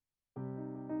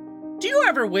Do you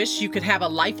ever wish you could have a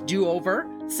life do-over,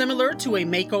 similar to a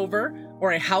makeover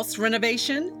or a house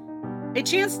renovation? A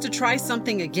chance to try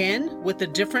something again with a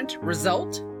different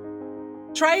result?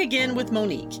 Try Again with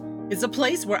Monique is a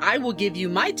place where I will give you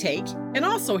my take and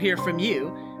also hear from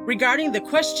you regarding the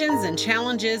questions and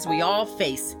challenges we all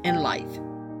face in life.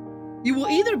 You will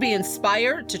either be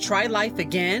inspired to try life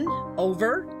again,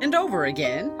 over and over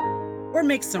again, or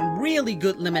make some really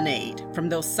good lemonade from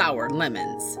those sour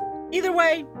lemons. Either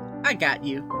way, I got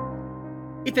you.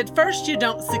 If at first you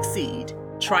don't succeed,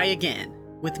 try again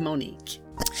with Monique.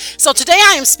 So today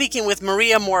I am speaking with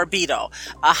Maria Morabito,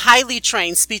 a highly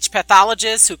trained speech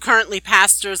pathologist who currently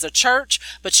pastors a church,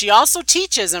 but she also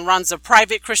teaches and runs a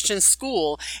private Christian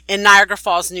school in Niagara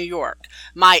Falls, New York.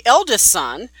 My eldest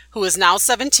son, who is now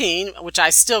 17, which I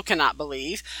still cannot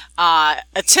believe,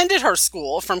 attended her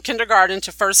school from kindergarten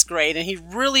to first grade, and he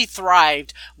really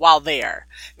thrived while there.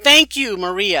 Thank you,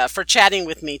 Maria, for chatting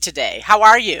with me today. How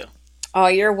are you? Oh,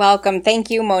 you're welcome. Thank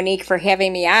you, Monique, for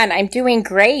having me on. I'm doing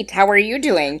great. How are you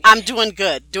doing? I'm doing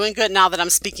good. Doing good now that I'm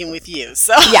speaking with you.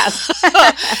 So yes.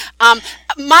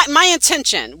 My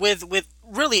intention with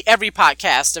really every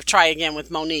podcast of Try Again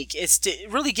with Monique is to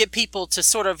really get people to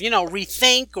sort of,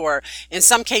 rethink or in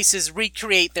some cases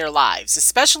recreate their lives,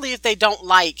 especially if they don't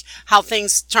like how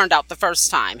things turned out the first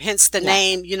time. Hence the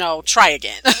name, Try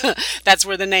Again. That's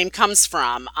where the name comes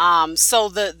from. So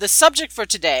the subject for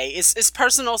today is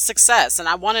personal success. And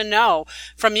I want to know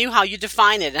from you how you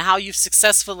define it and how you've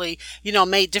successfully,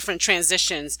 made different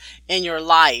transitions in your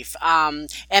life.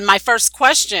 And my first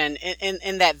question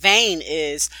in that vein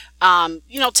is,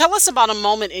 tell us about a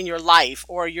moment in your life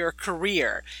or your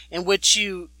career in which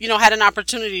you had an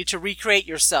opportunity to recreate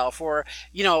yourself or,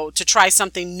 to try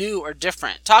something new or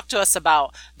different. Talk to us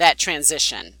about that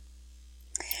transition.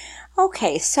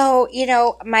 Okay, so,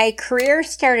 my career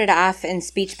started off in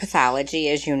speech pathology,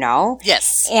 as you know.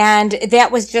 Yes. And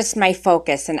that was just my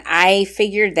focus. And I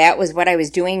figured that was what I was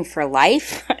doing for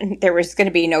life. There was going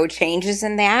to be no changes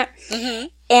in that. Mm-hmm.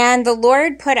 And the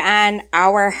Lord put on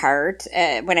our heart,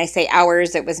 when I say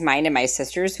ours, it was mine and my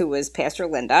sister's, who was Pastor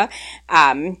Linda,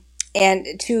 and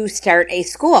to start a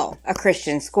school, a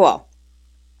Christian school.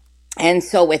 And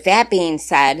so with that being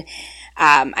said,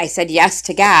 I said yes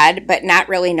to God, but not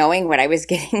really knowing what I was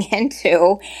getting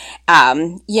into,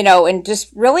 and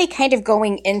just really kind of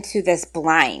going into this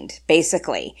blind,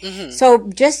 basically. Mm-hmm. So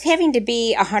just having to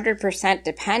be 100%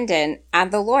 dependent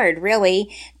on the Lord, really,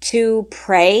 to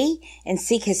pray and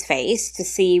seek his face to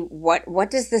see what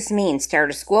does this mean,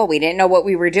 start a school. We didn't know what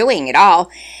we were doing at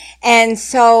all. And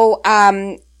so,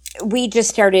 we just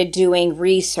started doing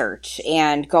research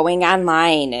and going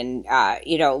online and,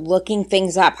 looking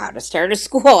things up, how to start a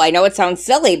school. I know it sounds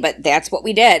silly, but that's what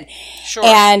we did. Sure.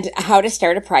 And how to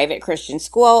start a private Christian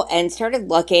school, and started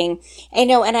looking,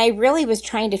 and I really was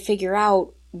trying to figure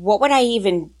out, what would I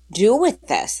even do with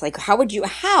this? Like, how would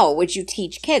you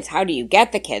teach kids? How do you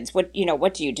get the kids? What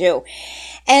do you do?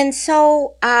 And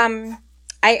so,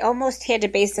 I almost had to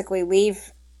basically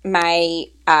leave my,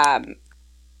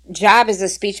 job as a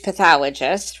speech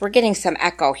pathologist. We're getting some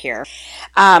echo here.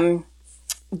 But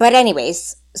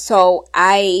anyways, so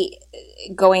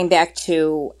going back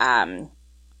to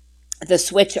the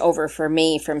switch over for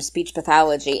me from speech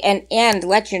pathology, and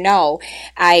let you know,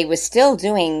 I was still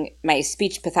doing my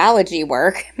speech pathology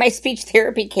work, my speech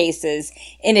therapy cases,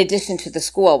 in addition to the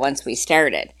school once we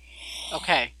started.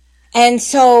 Okay. And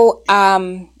so,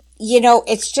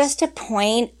 it's just a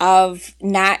point of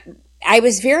I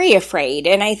was very afraid,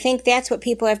 and I think that's what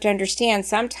people have to understand.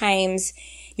 Sometimes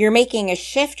you're making a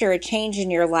shift or a change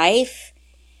in your life,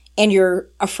 and you're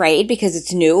afraid because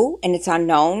it's new and it's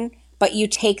unknown, but you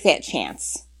take that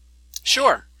chance.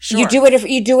 Sure. You do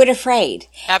it afraid.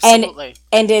 Absolutely.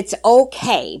 And it's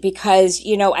okay, because,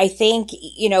 I think,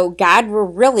 God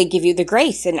will really give you the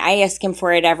grace, and I ask him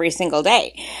for it every single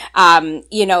day,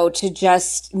 to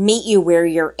just meet you where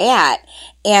you're at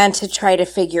and to try to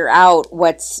figure out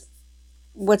what's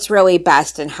really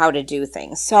best and how to do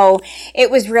things. So it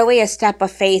was really a step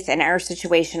of faith in our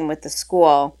situation with the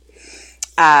school,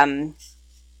 to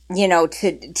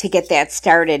get that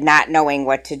started, not knowing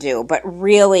what to do, but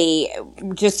really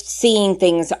just seeing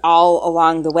things all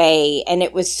along the way. And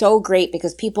it was so great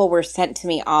because people were sent to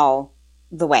me all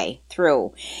the way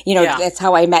through. That's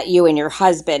how I met you and your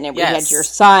husband, and we had your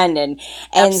son, and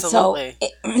Absolutely.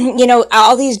 So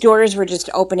all these doors were just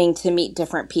opening to meet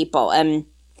different people. And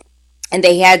And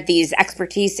they had these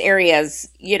expertise areas,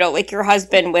 like your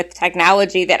husband with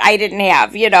technology that I didn't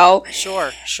have,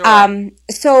 Sure.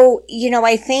 So,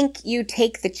 I think you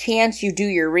take the chance, you do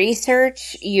your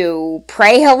research, you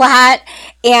pray a lot,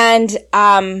 and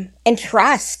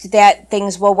trust that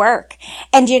things will work.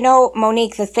 And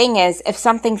Monique, the thing is, if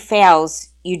something fails,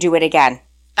 you do it again.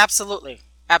 Absolutely.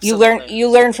 You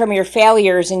learn from your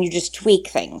failures and you just tweak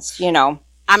things,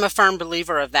 I'm a firm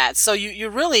believer of that. So you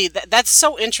really, that's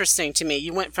so interesting to me.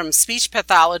 You went from speech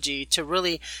pathology to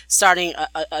really starting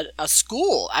a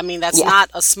school. I mean, that's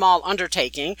not a small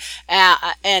undertaking. And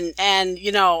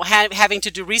having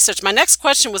to do research. My next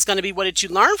question was going to be, what did you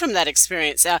learn from that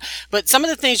experience? But some of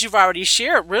the things you've already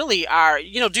shared really are,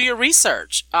 do your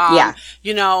research.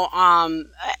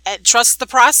 Trust the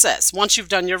process once you've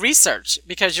done your research,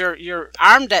 because you're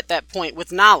armed at that point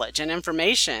with knowledge and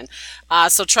information.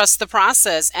 So trust the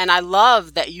process. And I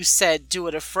love that you said, do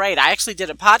it afraid. I actually did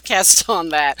a podcast on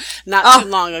that not too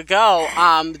long ago,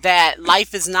 that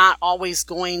life is not always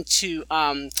going to,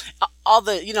 all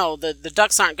the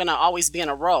ducks aren't going to always be in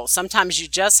a row. Sometimes you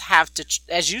just have to,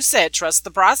 as you said, trust the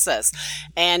process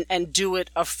and do it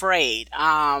afraid,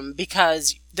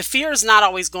 because the fear is not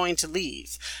always going to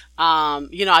leave.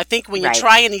 I think when you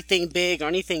try anything big or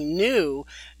anything new,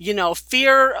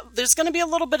 fear, there's going to be a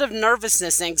little bit of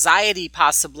nervousness, anxiety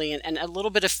possibly, and a little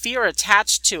bit of fear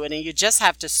attached to it. And you just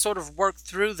have to sort of work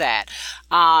through that,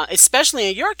 especially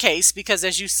in your case, because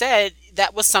as you said,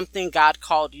 that was something God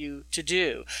called you to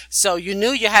do. So you knew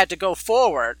you had to go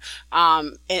forward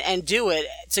and do it.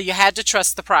 So you had to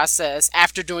trust the process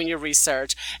after doing your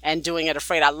research and doing it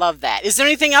afraid. I love that. Is there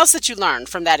anything else that you learned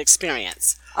from that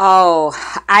experience? Oh,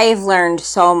 I've learned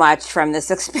so much from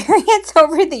this experience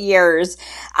over the years.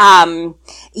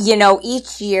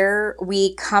 Each year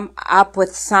we come up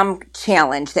with some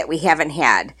challenge that we haven't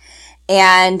had.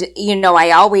 And,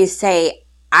 I always say,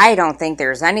 I don't think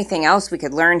there's anything else we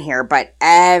could learn here, but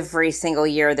every single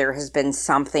year there has been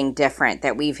something different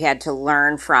that we've had to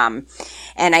learn from.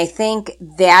 And I think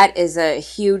that is a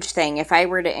huge thing. If I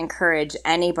were to encourage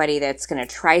anybody that's going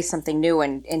to try something new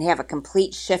and have a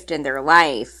complete shift in their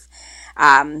life,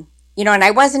 and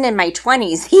I wasn't in my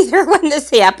 20s either when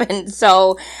this happened.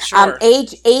 So Sure.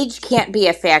 Age can't be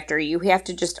a factor. You have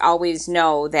to just always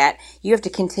know that you have to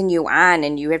continue on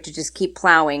and you have to just keep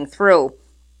plowing through.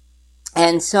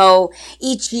 And so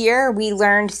each year we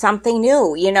learned something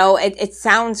new. It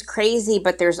sounds crazy,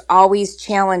 but there's always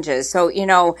challenges. So,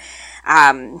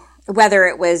 whether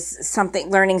it was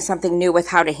learning something new with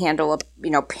how to handle,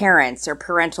 parents or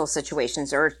parental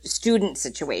situations or student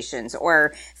situations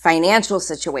or financial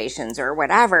situations or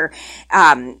whatever,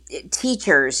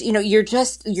 teachers,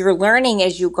 you're learning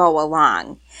as you go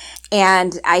along.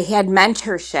 And I had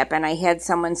mentorship, and I had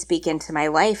someone speak into my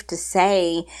life to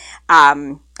say,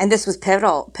 and this was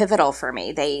pivotal for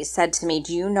me. They said to me,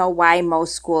 "Do you know why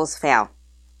most schools fail?"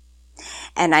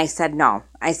 And I said, "No."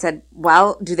 I said,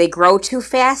 "Well, do they grow too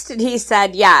fast?" And he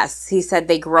said, "Yes." He said,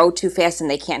 "They grow too fast and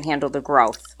they can't handle the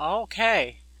growth."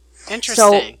 Okay.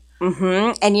 Interesting.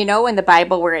 So, and in the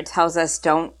Bible where it tells us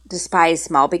don't despise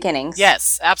small beginnings.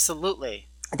 Yes, absolutely.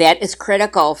 That is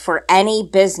critical for any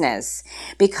business,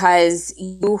 because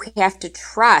you have to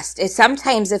trust.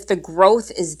 Sometimes if the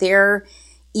growth is there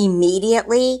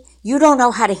immediately, you don't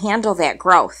know how to handle that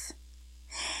growth,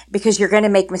 because you're going to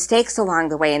make mistakes along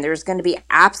the way and there's going to be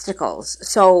obstacles.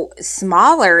 So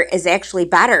smaller is actually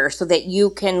better so that you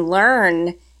can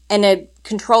learn in a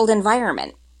controlled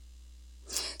environment.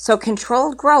 So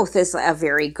controlled growth is a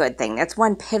very good thing. That's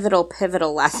one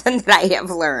pivotal lesson that I have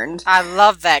learned. I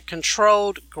love that.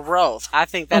 Controlled growth. I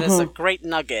think that is a great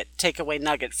takeaway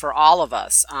nugget for all of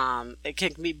us. It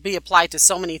can be applied to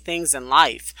so many things in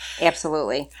life.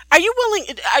 Absolutely. Are you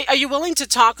willing to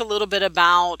talk a little bit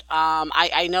about,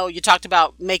 I know you talked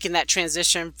about making that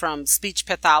transition from speech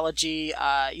pathology,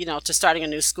 to starting a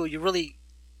new school. You really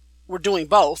were doing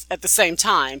both at the same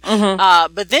time.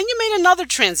 But then you made another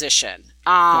transition.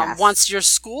 Yes. Once your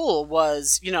school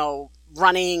was,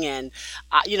 running and,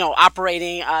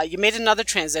 operating, you made another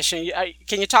transition.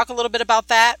 Can you talk a little bit about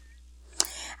that?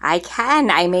 I can.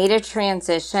 I made a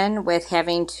transition with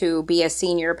having to be a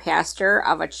senior pastor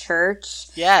of a church.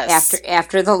 Yes.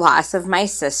 After the loss of my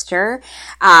sister.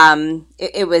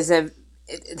 It was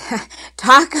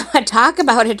talk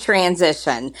about a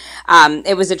transition.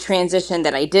 It was a transition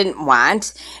that I didn't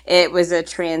want. It was a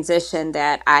transition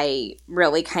that I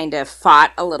really kind of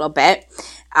fought a little bit.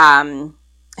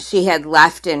 She had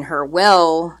left in her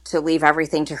will to leave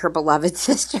everything to her beloved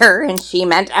sister, and she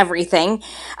meant everything.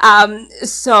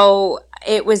 So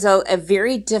it was a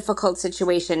very difficult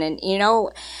situation. And,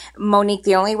 Monique,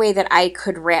 the only way that I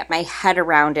could wrap my head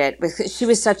around it was she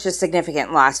was such a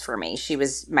significant loss for me. She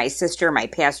was my sister, my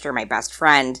pastor, my best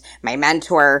friend, my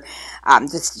mentor.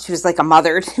 She was like a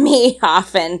mother to me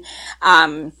often.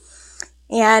 And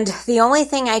the only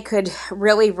thing I could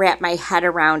really wrap my head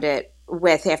around it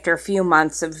with after a few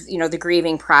months of, the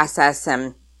grieving process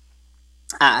and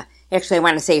actually, I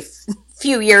want to say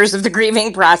few years of the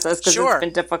grieving process because Sure. it's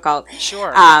been difficult.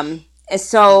 Sure.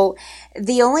 So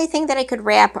the only thing that I could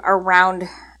wrap around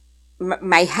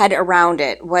my head around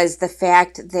it was the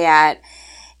fact that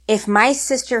if my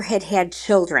sister had had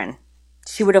children,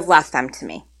 she would have left them to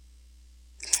me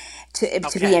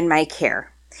to be in my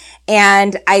care.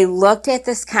 And I looked at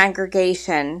this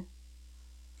congregation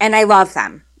and I love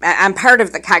them. I'm part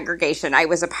of the congregation. I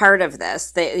was a part of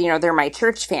this. They're my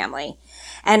church family.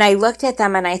 And I looked at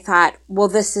them and I thought, well,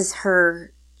 this is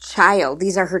her child.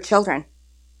 These are her children.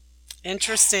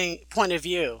 Interesting point of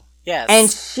view. Yes. And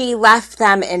she left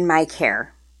them in my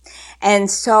care. And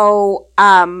so,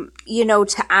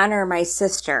 to honor my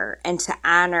sister and to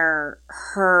honor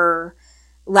her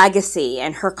legacy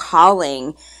and her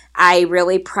calling, I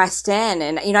really pressed in.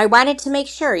 And, I wanted to make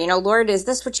sure, Lord, is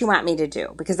this what you want me to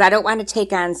do? Because I don't want to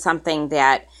take on something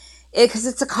that, because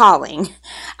it's a calling. Sure.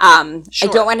 I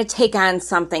don't want to take on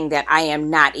something that I am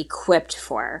not equipped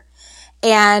for.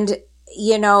 And,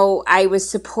 I was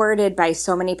supported by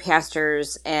so many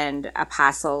pastors and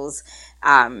apostles,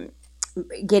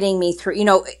 getting me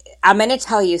through. I'm going to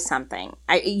tell you something.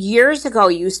 Years ago,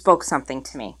 you spoke something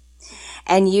to me.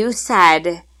 And you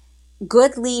said,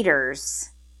 good leaders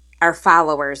are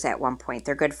followers at one point.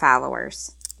 They're good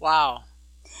followers. Wow.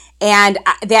 And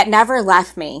that never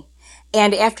left me.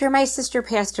 And after my sister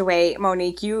passed away,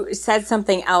 Monique, you said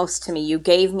something else to me. You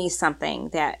gave me something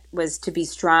that was to be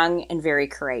strong and very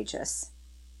courageous.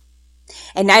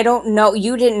 And I don't know,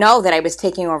 you didn't know that I was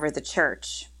taking over the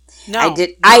church. No.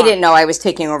 I didn't know I was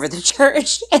taking over the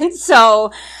church. And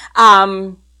so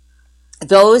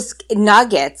those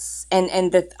nuggets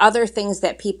and the other things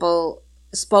that people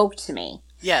spoke to me.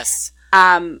 Yes.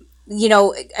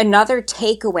 Another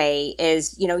takeaway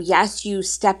is, yes, you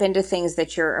step into things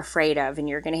that you're afraid of and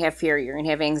you're going to have fear, you're going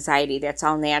to have anxiety. That's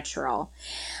all natural.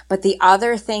 But the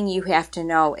other thing you have to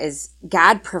know is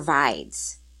God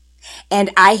provides. And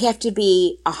I have to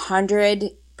be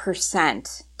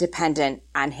 100% dependent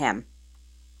on Him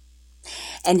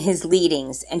and His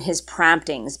leadings and His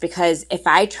promptings. Because if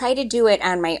I try to do it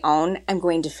on my own, I'm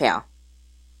going to fail.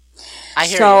 I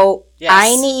hear you. Yes.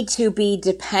 I need to be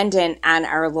dependent on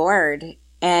our Lord,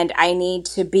 and I need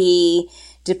to be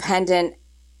dependent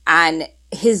on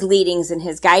His leadings and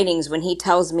His guidings. When He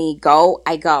tells me go,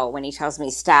 I go. When He tells me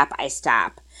stop, I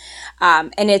stop.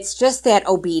 And it's just that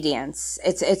obedience.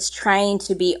 It's trying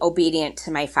to be obedient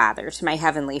to my Father, to my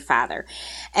Heavenly Father.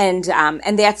 And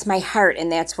that's my heart,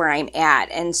 and that's where I'm at.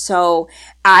 And so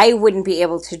I wouldn't be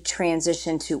able to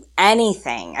transition to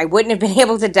anything. I wouldn't have been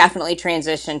able to definitely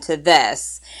transition to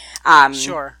this.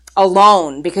 Sure.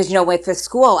 Alone, because, with the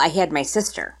school, I had my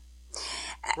sister.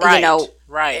 Right.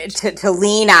 Right. To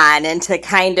lean on and to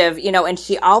kind of, and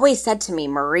she always said to me,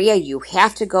 Maria, you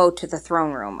have to go to the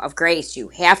throne room of grace. You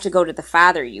have to go to the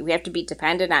Father. You have to be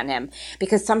dependent on Him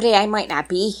because someday I might not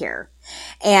be here.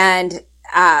 And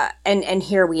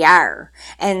here we are.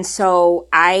 And so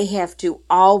I have to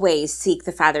always seek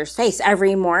the Father's face.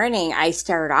 Every morning I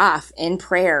start off in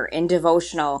prayer, in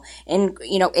devotional,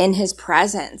 in His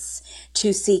presence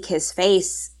to seek His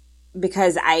face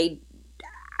because I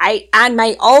on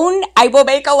my own, I will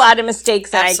make a lot of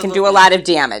mistakes and Absolutely. I can do a lot of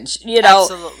damage,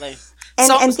 Absolutely.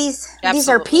 And these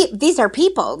are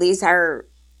people.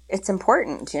 It's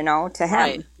important, to Him.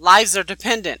 Right. Lives are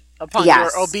dependent upon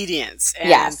Yes. your obedience. And,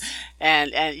 Yes.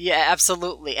 And yeah,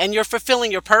 absolutely. And you're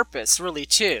fulfilling your purpose, really,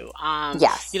 too.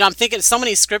 Yes. I'm thinking so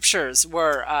many scriptures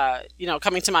were,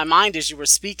 coming to my mind as you were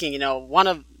speaking. One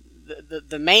of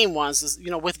the main ones is,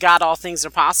 with God all things are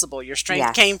possible. Your strength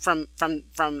Yes. came from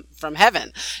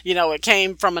heaven. It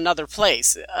came from another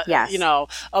place. Yes.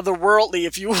 Otherworldly,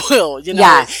 if you will.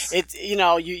 Yes.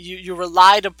 You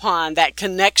relied upon that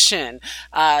connection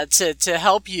to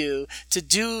help you to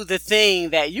do the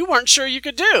thing that you weren't sure you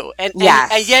could do, and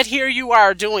yet here you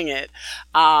are doing it,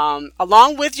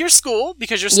 along with your school,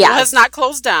 because your school Yes. has not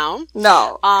closed down.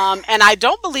 No. And I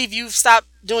don't believe you've stopped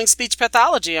doing speech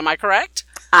pathology. Am I correct?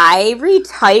 I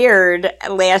retired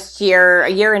last year, a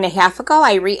year and a half ago.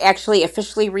 I actually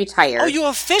officially retired. Oh, you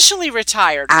officially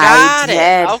retired. I Got did.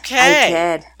 it. Okay.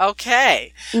 I did.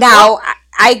 Okay. Now,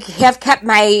 I have kept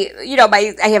my,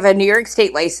 I have a New York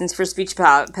State license for speech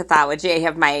pathology. I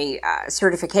have my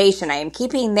certification. I am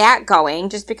keeping that going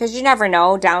just because you never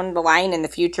know down the line in the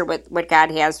future what God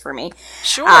has for me.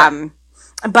 Sure.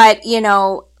 But,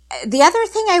 the other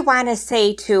thing I want to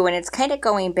say too, and it's kind of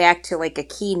going back to like a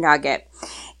key nugget,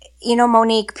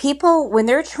 Monique, people, when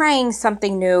they're trying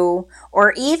something new,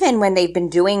 or even when they've been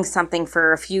doing something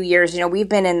for a few years, we've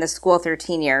been in the school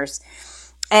 13 years.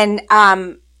 And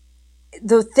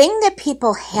the thing that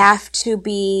people have to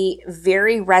be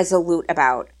very resolute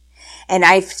about, and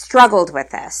I've struggled with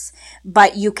this,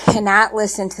 but you cannot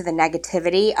listen to the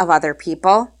negativity of other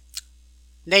people.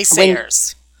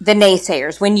 Naysayers. The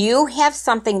naysayers. When you have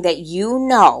something that you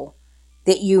know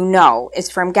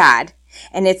is from God,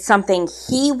 and it's something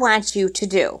He wants you to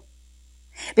do.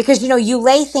 Because, you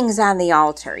lay things on the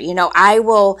altar. I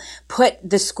will put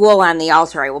the school on the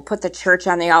altar. I will put the church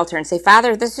on the altar and say,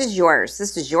 Father, this is yours.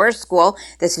 This is your school.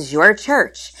 This is your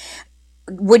church.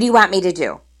 What do you want me to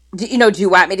do? Do you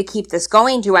want me to keep this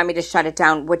going? Do you want me to shut it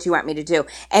down? What do you want me to do?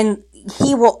 And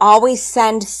He will always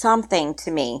send something to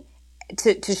me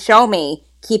to show me,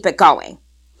 keep it going.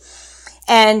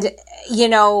 And,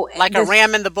 like a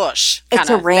ram in the bush. It's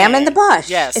a ram in the bush.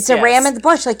 Yes. It's a ram in the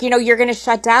bush. Like, you're going to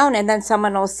shut down and then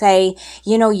someone will say,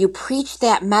 you preach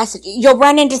that message. You'll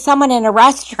run into someone in a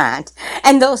restaurant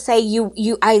and they'll say,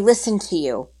 I listen to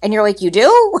you. And you're like, you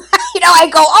do? I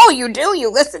go, oh, you do? You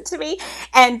listen to me?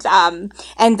 And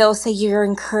they'll say, you're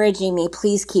encouraging me.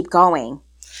 Please keep going.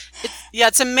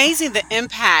 It's amazing the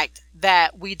impact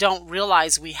that we don't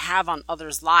realize we have on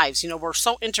others' lives. We're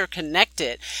so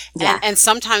interconnected. And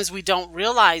sometimes we don't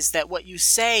realize that what you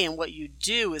say and what you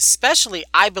do, especially,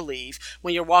 I believe,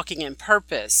 when you're walking in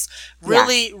purpose,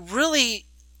 really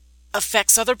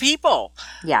affects other people.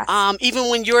 Yes.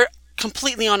 Even when you're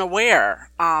completely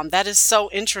unaware. That is so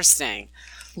interesting.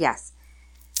 Yes.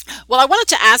 Well, I wanted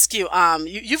to ask you,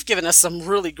 you've given us some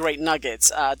really great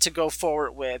nuggets to go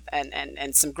forward with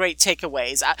and some great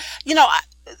takeaways.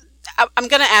 I'm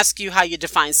going to ask you how you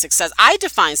define success. I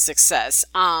define success.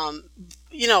 For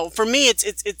me,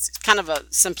 it's kind of a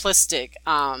simplistic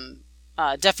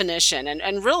definition,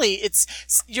 and really,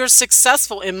 you're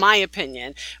successful, in my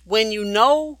opinion, when you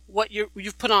know what you've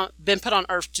been put on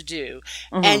earth to do,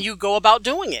 and you go about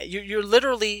doing it. You're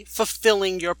literally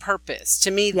fulfilling your purpose.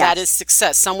 To me, that is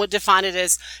success. Some would define it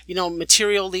as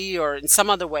materially or in some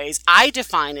other ways. I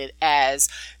define it as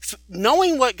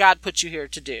knowing what God put you here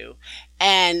to do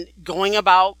and going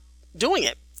about doing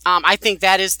it. I think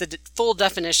that is the full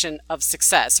definition of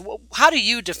success. How do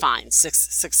you define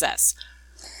success?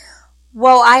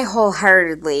 Well, I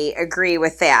wholeheartedly agree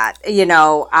with that.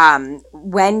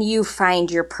 When you find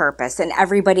your purpose, and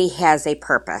everybody has a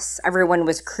purpose. Everyone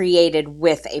was created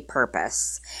with a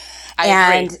purpose. I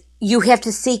agree. You have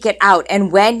to seek it out.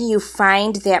 And when you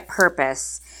find that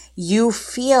purpose, you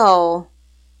feel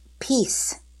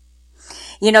peace.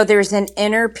 There's an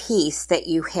inner peace that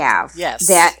you have. Yes.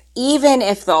 That even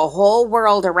if the whole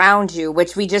world around you,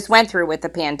 which we just went through with the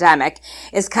pandemic,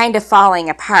 is kind of falling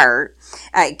apart,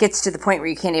 it gets to the point where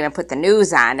you can't even put the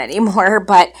news on anymore.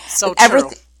 But so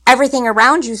true. Everything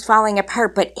around you is falling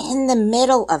apart. But in the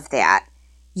middle of that,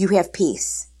 you have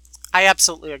peace. I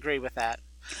absolutely agree with that.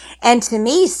 And to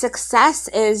me, success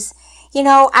is...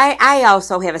 I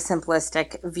also have a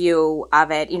simplistic view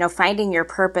of it, finding your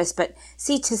purpose. But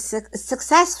see,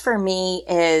 success for me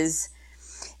is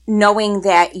knowing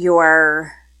that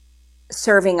you're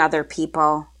serving other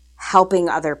people, helping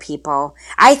other people.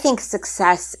 I think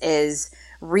success is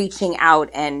reaching out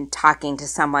and talking to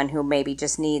someone who maybe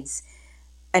just needs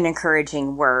an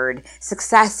encouraging word.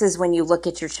 Success is when you look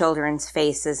at your children's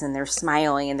faces and they're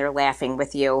smiling and they're laughing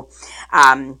with you.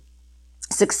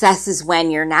 Success is when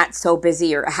you're not so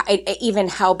busy, or even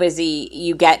how busy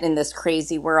you get in this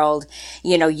crazy world.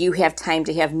 You have time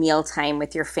to have meal time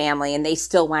with your family and they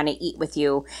still want to eat with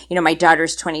you. My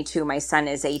daughter's 22, my son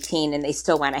is 18, and they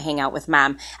still want to hang out with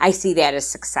mom. I see that as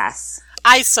success.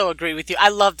 I so agree with you. I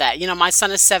love that. My son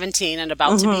is 17 and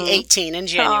about to be 18 in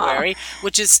January,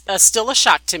 which is still a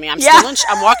shock to me. I'm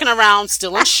walking around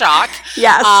still in shock.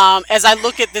 Yes. As I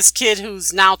look at this kid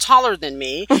who's now taller than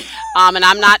me, and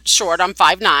I'm not short. I'm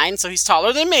 5'9", so he's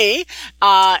taller than me.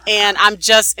 And I'm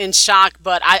just in shock.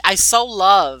 But I so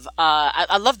love.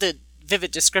 I love the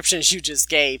vivid descriptions you just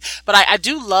gave. But I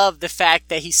do love the fact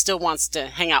that he still wants to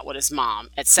hang out with his mom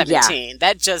at 17. Yeah.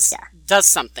 That just does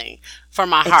something for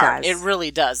my heart. It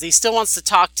really does. He still wants to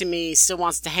talk to me. He still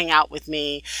wants to hang out with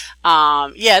me.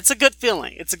 It's a good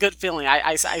feeling. It's a good feeling.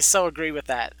 I so agree with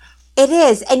that. It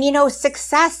is. And,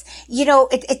 success,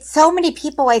 it's so many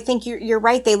people, I think you're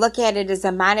right. They look at it as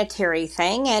a monetary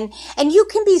thing, and you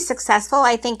can be successful.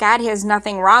 I think God has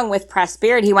nothing wrong with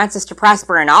prosperity. He wants us to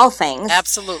prosper in all things.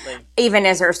 Absolutely. Even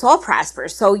as our soul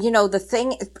prospers. So,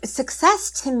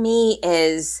 success to me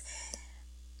is,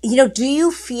 do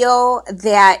you feel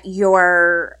that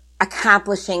you're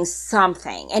accomplishing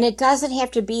something? And it doesn't have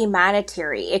to be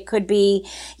monetary. It could be,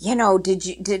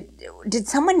 did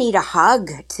someone need a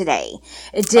hug today?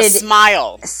 A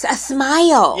smile. A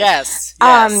smile. Yes.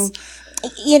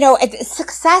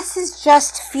 Success is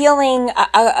just feeling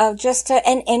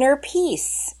an inner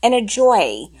peace and a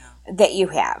joy that you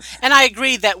have. And I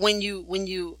agree that when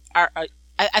you are,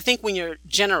 I think when you're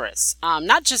generous,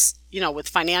 not just, with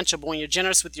financial, but when you're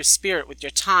generous with your spirit, with your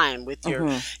time, with your,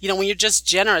 when you're just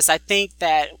generous, I think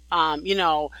that,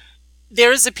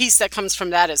 there is a peace that comes from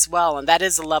that as well. And that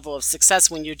is a level of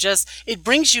success when it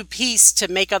brings you peace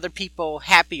to make other people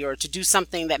happy or to do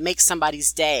something that makes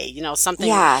somebody's day, something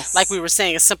like we were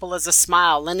saying, as simple as a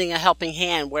smile, lending a helping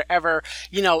hand wherever,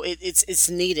 it's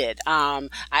needed.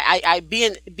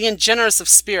 Being generous of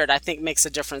spirit, I think makes a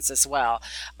difference as well.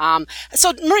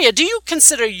 So Maria, do you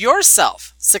consider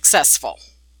yourself successful?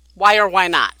 Why or why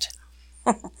not?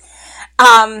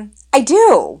 I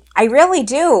do. I really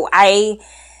do.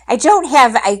 I don't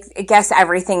have, I guess,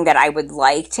 everything that I would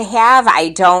like to have. I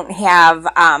don't have,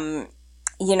 I'm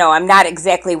not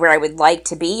exactly where I would like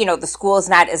to be. The school is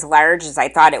not as large as I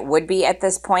thought it would be at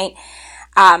this point.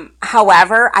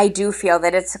 However, I do feel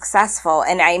that it's successful,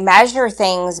 and I measure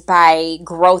things by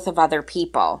growth of other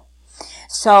people.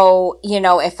 So,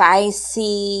 if I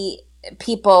see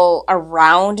people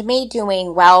around me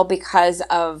doing well because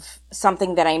of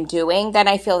something that I'm doing, then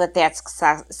I feel that that's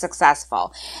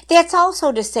successful. That's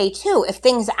also to say, too, if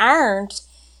things aren't,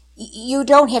 you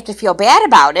don't have to feel bad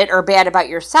about it or bad about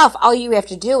yourself. All you have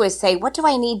to do is say, what do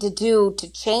I need to do to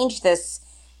change this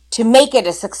to make it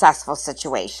a successful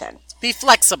situation? Be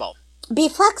flexible. Be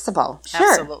flexible, sure.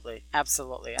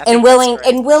 Absolutely. And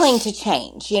willing to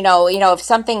change. If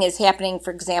something is happening,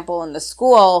 for example, in the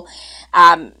school,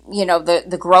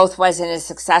 the growth wasn't as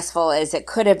successful as it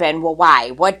could have been. Well,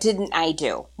 why? What didn't I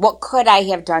do? What could I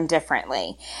have done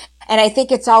differently? And I think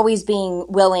it's always being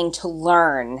willing to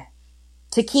learn,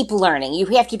 to keep learning. You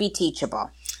have to be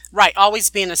teachable. Right. Always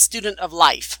being a student of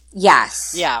life.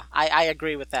 Yes. Yeah, I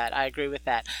agree with that.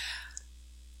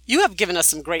 You have given us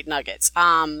some great nuggets.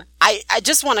 I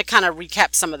just want to kind of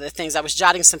recap some of the things. I was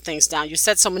jotting some things down. You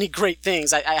said so many great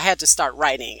things. I had to start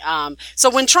writing. So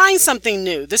when trying something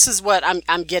new, this is what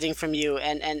I'm getting from you.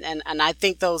 And I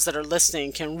think those that are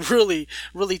listening can really,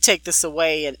 really take this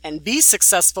away and be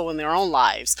successful in their own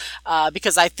lives.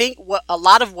 Because I think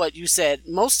most of what you said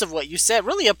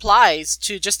really applies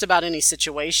to just about any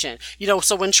situation.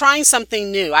 So when trying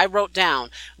something new, I wrote down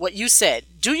what you said.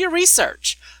 Do your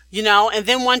research. And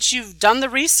then once you've done the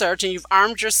research and you've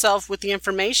armed yourself with the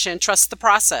information, trust the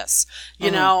process,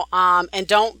 and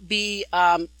don't be,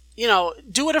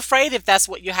 do it afraid if that's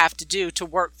what you have to do to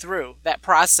work through that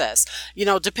process.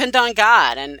 Depend on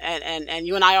God. And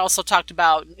you and I also talked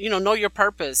about, know your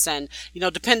purpose and,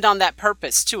 depend on that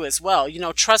purpose too as well.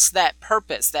 Trust that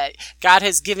purpose that God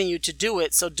has given you to do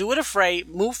it. So do it afraid,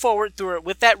 move forward through it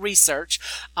with that research,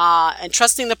 and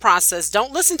trusting the process.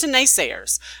 Don't listen to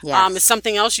naysayers. Yes. It's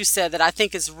something else you said that I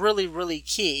think is really, really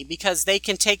key because they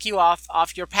can take you off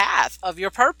your path of your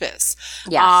purpose.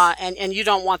 Yes. And you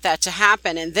don't want that to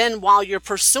happen. And then while you're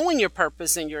pursuing your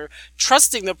purpose and you're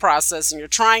trusting the process and you're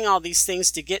trying all these things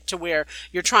to get to where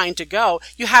you're trying to go,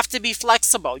 you have to be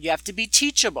flexible. You have to be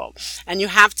teachable, and you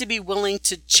have to be willing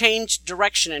to change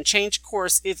direction and change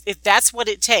course if that's what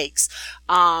it takes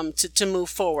to move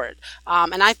forward.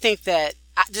 And I think that,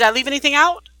 did I leave anything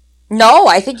out? No,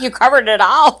 I think you covered it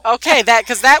all. Okay,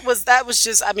 because that was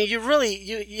just, you really,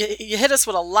 you hit us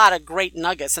with a lot of great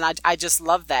nuggets, and I just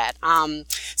love that.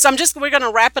 So we're going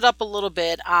to wrap it up a little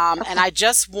bit, okay. And I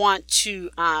just want to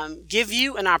give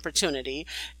you an opportunity,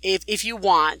 if you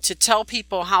want, to tell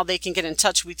people how they can get in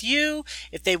touch with you,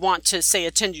 if they want to, say,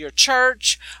 attend your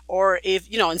church, or if,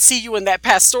 and see you in that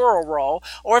pastoral role,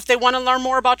 or if they want to learn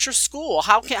more about your school,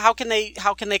 how can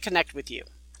they connect with you?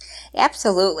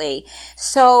 Absolutely.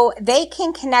 So they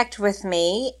can connect with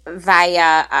me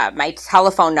via my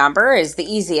telephone number is the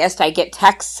easiest. I get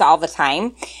texts all the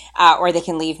time, or they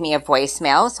can leave me a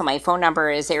voicemail. So my phone number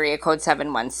is area code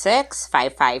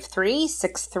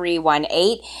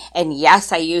 716-553-6318. And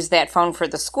yes, I use that phone for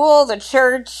the school, the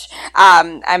church.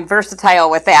 I'm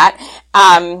versatile with that.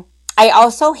 I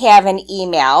also have an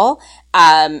email,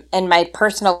 and my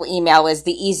personal email is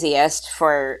the easiest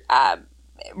for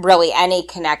really any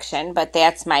connection, but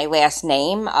that's my last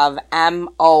name of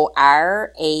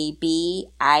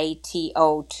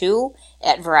Morabito2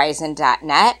 at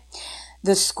Verizon.net.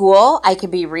 The school, I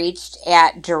can be reached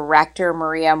at Director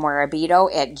Maria Morabito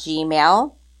at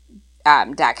gmail.com.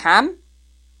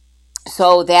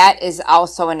 So that is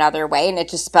also another way, and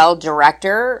it's just spelled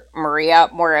Director Maria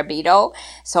Morabito,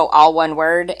 so all one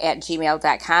word at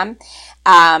gmail.com.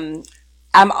 I'm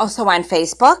also on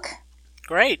Facebook.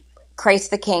 Great.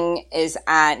 Christ the King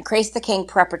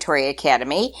Preparatory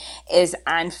Academy is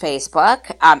on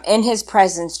Facebook. In His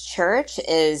Presence Church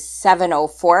is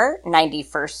 704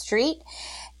 91st Street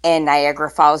in Niagara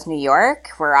Falls, New York.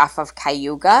 We're off of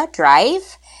Cayuga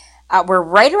Drive. We're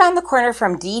right around the corner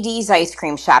from DD's Ice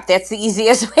Cream Shop. That's the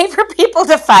easiest way for people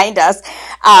to find us.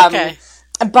 Okay.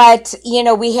 But,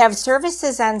 we have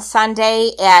services on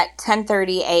Sunday at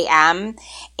 10:30 a.m.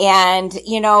 And,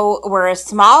 we're a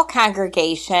small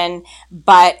congregation,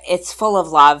 but it's full of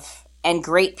love and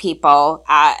great people.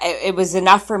 It was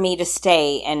enough for me to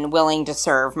stay and willing to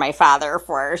serve my Father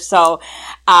for. So,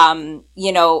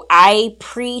 I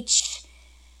preach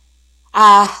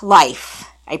life.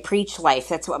 I preach life.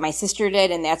 That's what my sister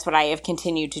did, and that's what I have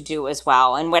continued to do as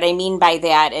well. And what I mean by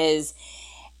that is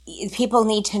people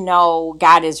need to know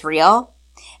God is real,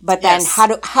 but then Yes.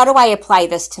 how do I apply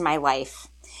this to my life?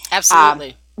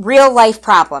 Absolutely. Real life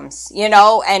problems, and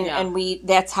Yeah.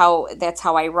 that's how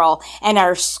I roll. And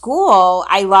our school,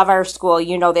 I love our school.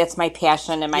 That's my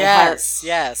passion and my heart.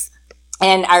 Yes.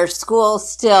 And our school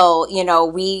still,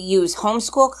 we use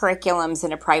homeschool curriculums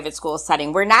in a private school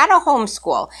setting. We're not a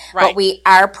homeschool, Right. but we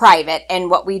are private. And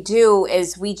what we do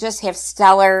is we just have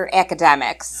stellar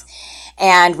academics. Yeah.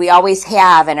 And we always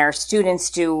have, and our students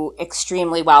do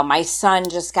extremely well. My son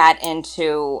just got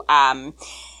into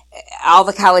all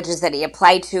the colleges that he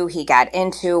applied to, he got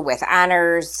into with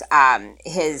honors.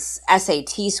 His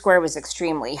SAT score was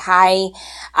extremely high.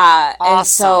 And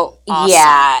so, Awesome.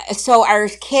 yeah, so our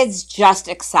kids just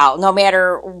excel no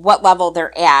matter what level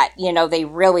they're at. They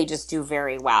really just do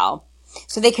very well.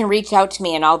 So they can reach out to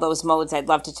me in all those modes. I'd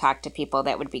love to talk to people.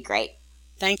 That would be great.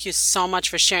 Thank you so much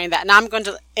for sharing that. Now I'm going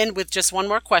to end with just one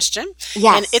more question.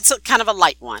 Yes. And it's kind of a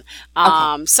light one.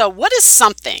 Okay. So what is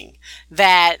something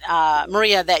that,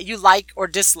 Maria, that you like or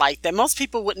dislike that most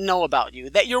people wouldn't know about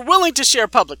you, that you're willing to share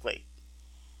publicly?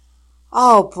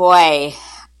 Oh, boy.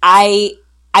 I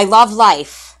love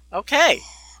life. Okay.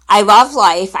 I love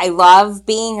life. I love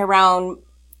being around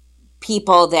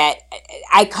people that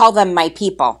I call them my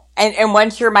people. And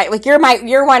once you're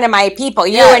one of my people.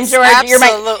 You Yes, and George,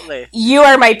 absolutely. you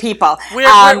are my people.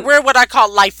 We're what I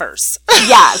call lifers.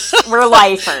 Yes, we're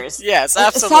lifers. Yes,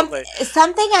 absolutely.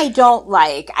 Something I don't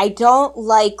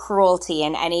like cruelty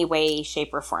in any way, shape,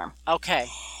 or form. Okay.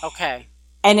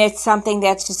 And it's something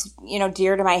that's just,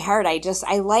 dear to my heart. I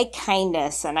like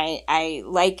kindness, and I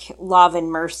like love and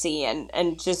mercy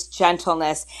and just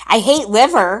gentleness. I hate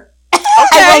liver.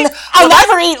 Okay. I'll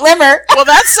never eat liver. Well,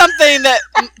 that's something that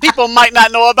people might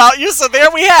not know about you, so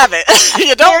there we have it.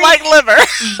 You don't like liver.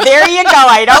 There you go.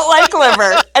 I don't like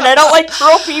liver, and I don't like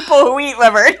cruel people who eat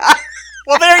liver.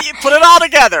 Well, there you put it all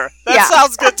together. That Yeah.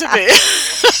 sounds good to me.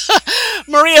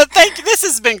 Maria, thank you. This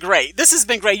has been great.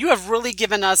 You have really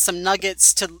given us some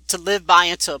nuggets to live by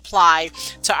and to apply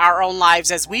to our own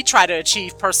lives as we try to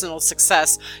achieve personal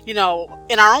success, in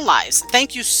our own lives.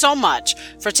 Thank you so much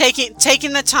for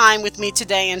taking the time with me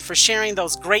today and for sharing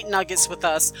those great nuggets with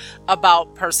us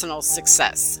about personal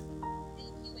success.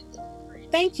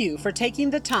 Thank you for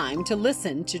taking the time to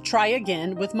listen to Try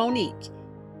Again with Monique.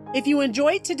 If you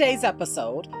enjoyed today's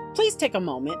episode, please take a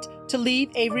moment to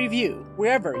leave a review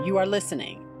wherever you are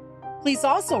listening. Please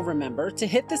also remember to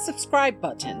hit the subscribe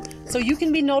button so you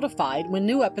can be notified when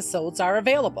new episodes are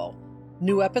available.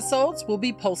 New episodes will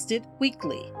be posted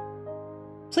weekly.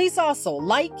 Please also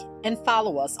like and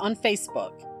follow us on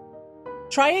Facebook.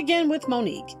 Try Again with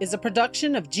Monique is a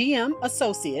production of GM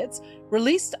Associates,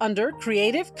 released under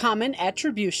Creative Commons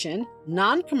Attribution,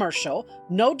 Non-Commercial,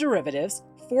 No Derivatives,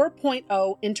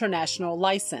 4.0 International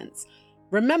License.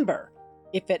 Remember,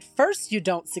 if at first you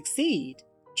don't succeed,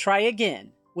 try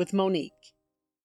again with Monique.